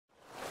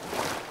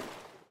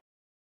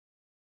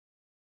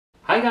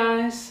Hi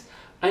guys!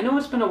 I know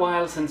it's been a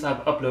while since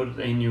I've uploaded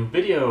a new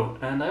video,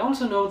 and I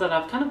also know that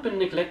I've kind of been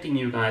neglecting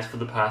you guys for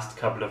the past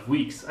couple of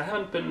weeks. I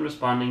haven't been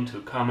responding to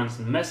comments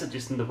and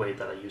messages in the way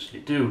that I usually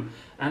do,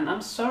 and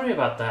I'm sorry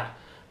about that,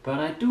 but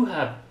I do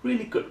have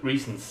really good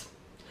reasons.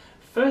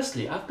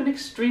 Firstly, I've been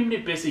extremely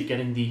busy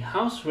getting the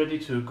house ready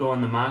to go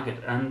on the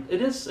market, and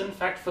it is in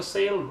fact for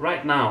sale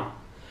right now.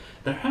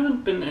 There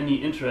haven't been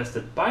any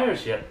interested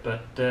buyers yet,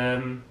 but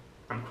I'm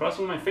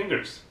crossing my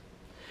fingers.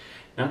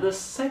 Now the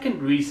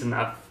second reason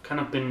I've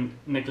kind of been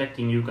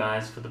neglecting you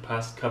guys for the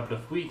past couple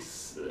of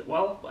weeks,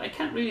 well, I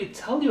can't really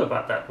tell you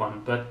about that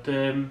one, but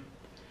I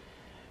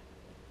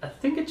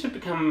think it should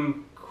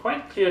become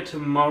quite clear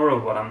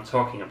tomorrow what I'm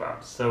talking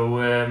about.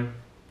 So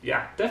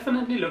yeah,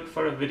 definitely look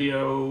for a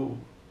video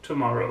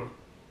tomorrow.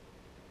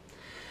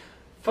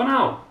 For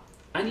now,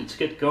 I need to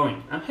get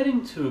going. I'm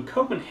heading to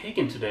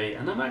Copenhagen today,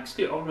 and I'm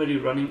actually already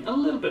running a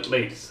little bit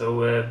late,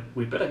 so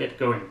we better get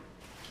going.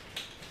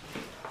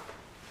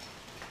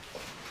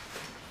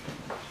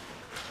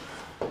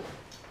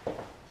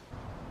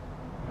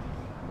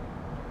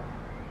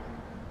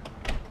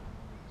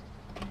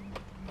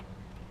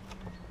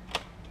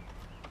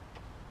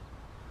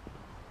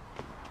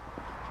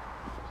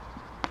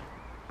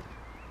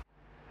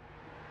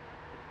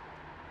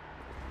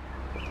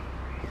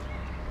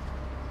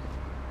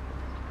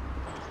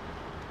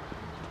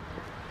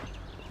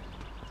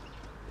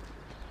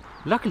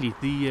 Luckily,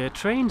 the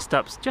train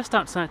stops just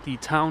outside the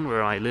town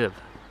where I live.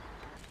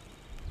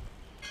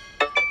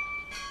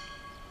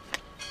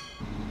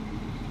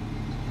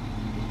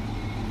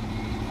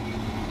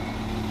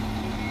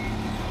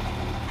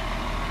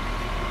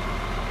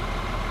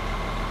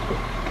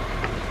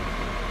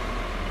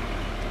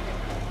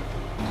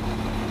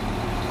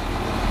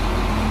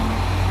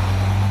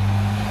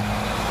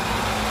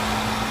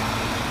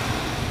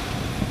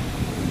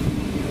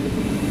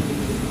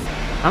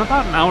 I'm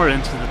about an hour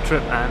into the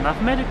trip and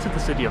I've made it to the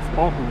city of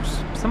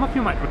Aarhus. Some of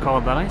you might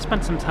recall that I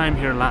spent some time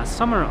here last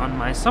summer on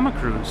my summer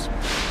cruise.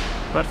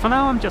 But for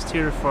now I'm just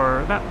here for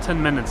about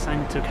 10 minutes. I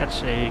need to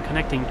catch a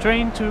connecting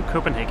train to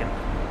Copenhagen.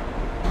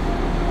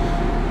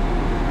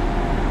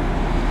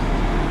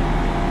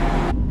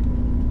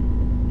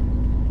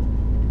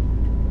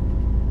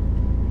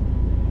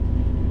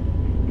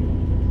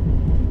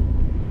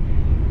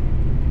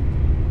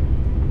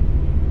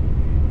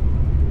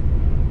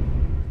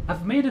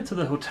 I've made it to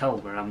the hotel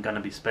where I'm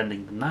gonna be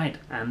spending the night,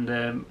 and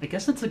I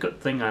guess it's a good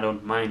thing I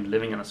don't mind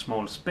living in a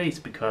small space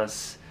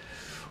because,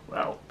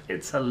 well,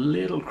 it's a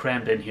little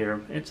cramped in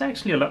here. It's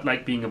actually a lot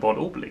like being aboard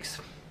Obelix.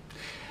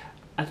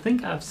 I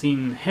think I've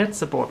seen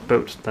heads aboard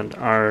boats that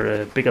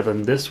are bigger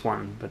than this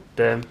one,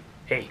 but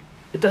hey,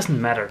 it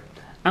doesn't matter.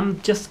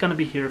 I'm just gonna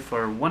be here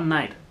for one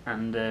night,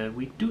 and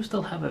we do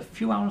still have a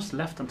few hours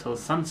left until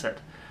sunset,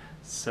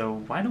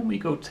 so why don't we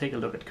go take a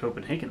look at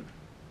Copenhagen?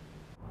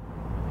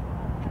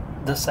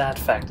 The sad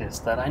fact is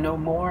that I know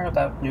more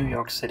about New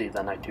York City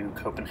than I do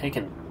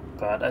Copenhagen,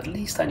 but at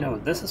least I know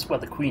this is where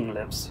the Queen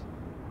lives.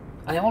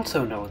 I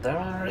also know there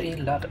are a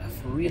lot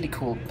of really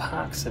cool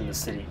parks in the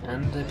city,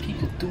 and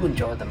people do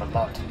enjoy them a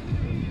lot.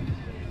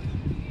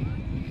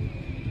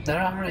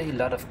 There are a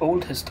lot of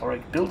old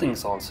historic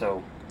buildings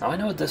also. Now I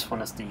know this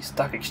one is the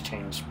Stock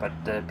Exchange,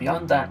 but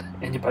beyond that,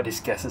 anybody's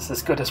guess is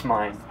as good as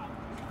mine.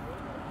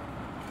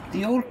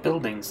 The old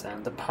buildings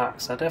and the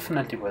parks are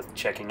definitely worth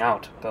checking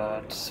out,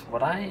 but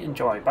what I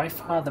enjoy by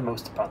far the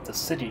most about the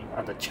city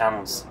are the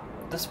channels.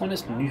 This one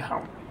is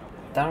Nyhavn.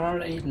 There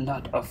are a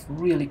lot of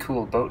really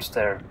cool boats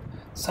there.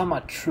 Some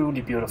are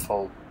truly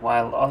beautiful,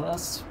 while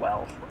others,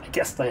 well, I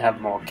guess they have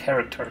more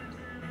character.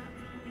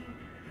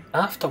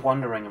 After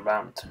wandering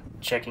around,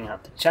 checking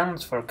out the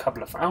channels for a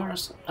couple of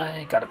hours,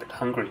 I got a bit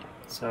hungry,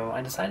 so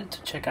I decided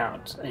to check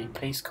out a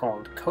place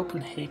called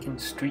Copenhagen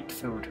Street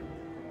Food.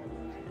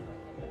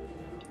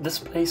 This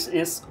place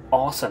is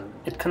awesome.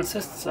 It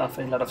consists of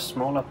a lot of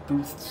smaller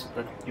booths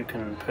that you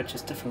can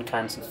purchase different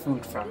kinds of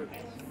food from.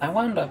 I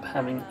wound up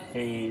having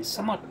a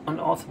somewhat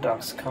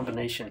unorthodox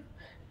combination,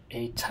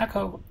 a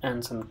taco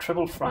and some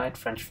triple fried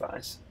French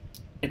fries.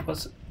 It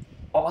was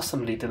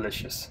awesomely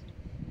delicious.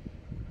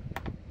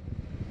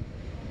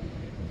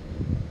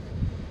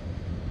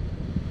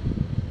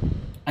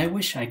 I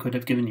wish I could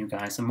have given you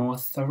guys a more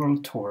thorough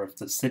tour of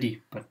the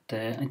city, but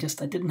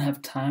I didn't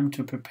have time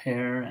to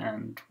prepare,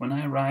 and when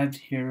I arrived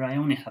here I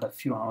only had a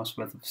few hours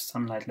worth of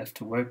sunlight left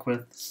to work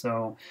with,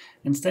 so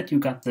instead you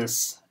got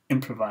this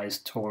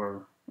improvised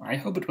tour. I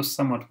hope it was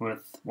somewhat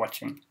worth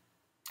watching.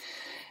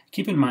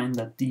 Keep in mind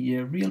that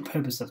the real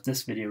purpose of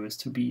this video is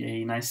to be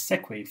a nice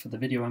segue for the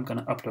video I'm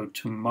gonna upload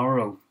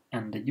tomorrow,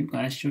 and you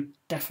guys should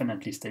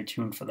definitely stay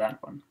tuned for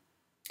that one.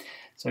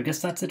 So I guess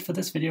that's it for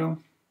this video.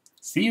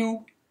 See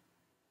you!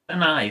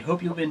 And I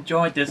hope you've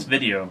enjoyed this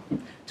video.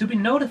 To be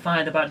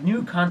notified about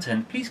new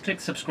content, please click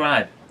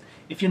subscribe.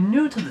 If you're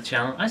new to the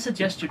channel, I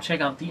suggest you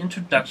check out the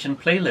introduction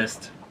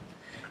playlist.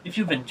 If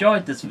you've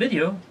enjoyed this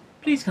video,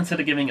 please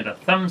consider giving it a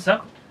thumbs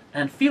up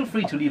and feel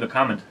free to leave a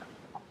comment.